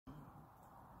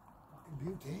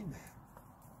butane, man.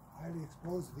 Highly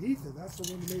explosive ether. That's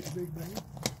the one that made the big bang.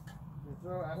 You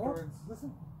throw afterwards. Oh,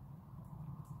 listen.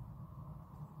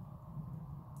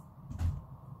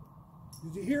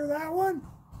 Did you hear that one?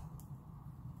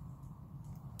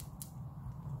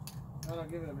 No, no,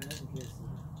 give it a minute in case.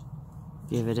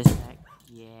 Give it a sec.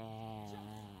 Yeah.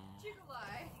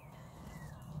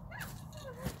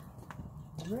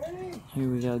 Ready? Here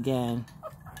we go again.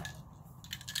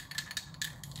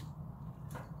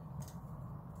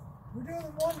 We're doing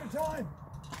them one at a time.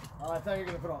 Oh, I thought you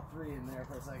were going to put all three in there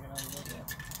for a second.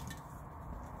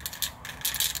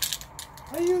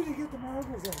 I usually get the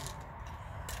marbles in.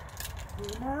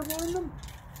 There's a marble in them?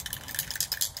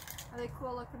 Are they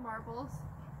cool looking marbles?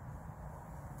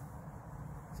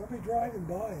 Somebody driving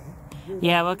by. Eh?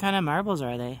 Yeah, what kind of marbles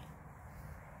are they?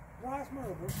 Glass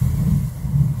marbles.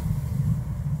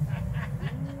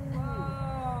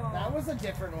 Whoa. That was a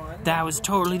different one. That was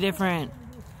totally different.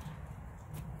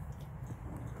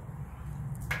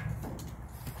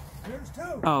 There's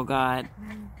two. Oh, God.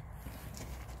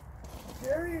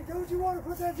 Jerry, don't you want to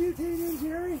put that butane in,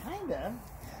 Jerry? Kinda.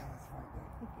 Yeah, let's find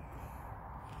out.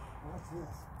 What's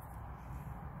this?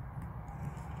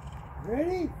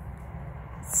 Ready?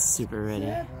 Super ready.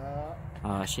 Set.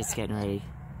 Oh, shit's getting ready.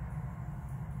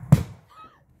 Piece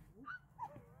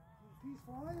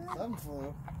fly there? Some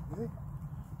flew. Really?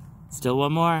 Still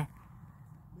one more.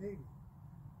 Maybe.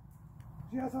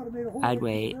 See, I thought it made a whole I'd bunch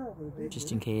wait, of barrel, but it didn't, just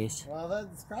did in it? case. Well,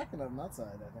 that's cracking on that side,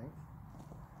 I think.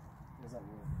 Is that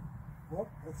weird? What?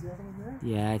 That's the other one there?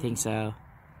 Yeah, I think so.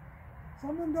 Some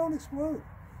of them don't explode.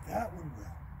 That one will.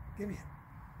 Give me it.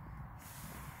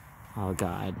 Oh,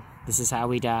 God. This is how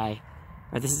we die.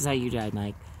 Or this is how you died,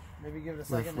 Mike. Maybe give it a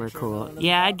second. We're make sure cool. it's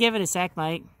Yeah, on I'd give it a sec,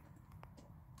 Mike.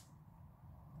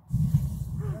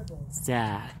 That's all.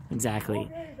 Yeah, exactly.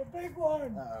 Okay, the big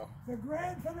one. Uh-oh. The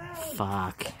grand finale.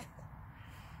 Fuck.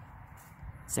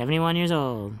 71 years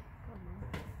old.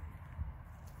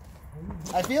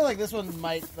 I feel like this one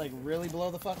might like really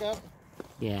blow the fuck up.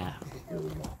 Yeah. Here we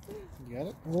go. You got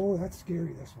it? Oh, that's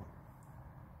scary, this one.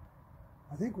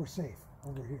 I think we're safe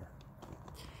over here.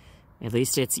 At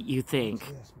least it's you think.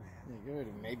 What's this, man? Yeah, go ahead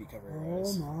and maybe cover your Oh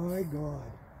eyes. my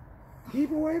God.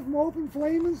 Keep away from open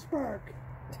flame and spark.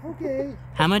 Okay.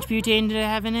 How much butane did it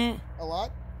have in it? A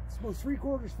lot? It's about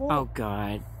 3/4 full. Oh,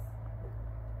 God.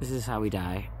 This is how we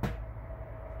die.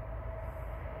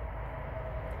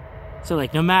 So,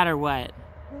 like, no matter what.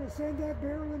 I'm gonna send that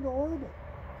barrel into orbit.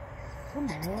 Come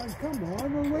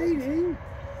on, we're waiting.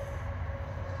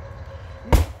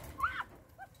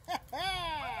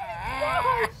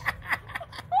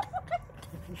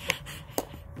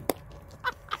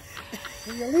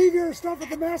 When you leave your stuff at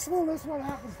the mess hall, that's what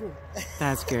happens to it.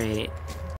 That's great.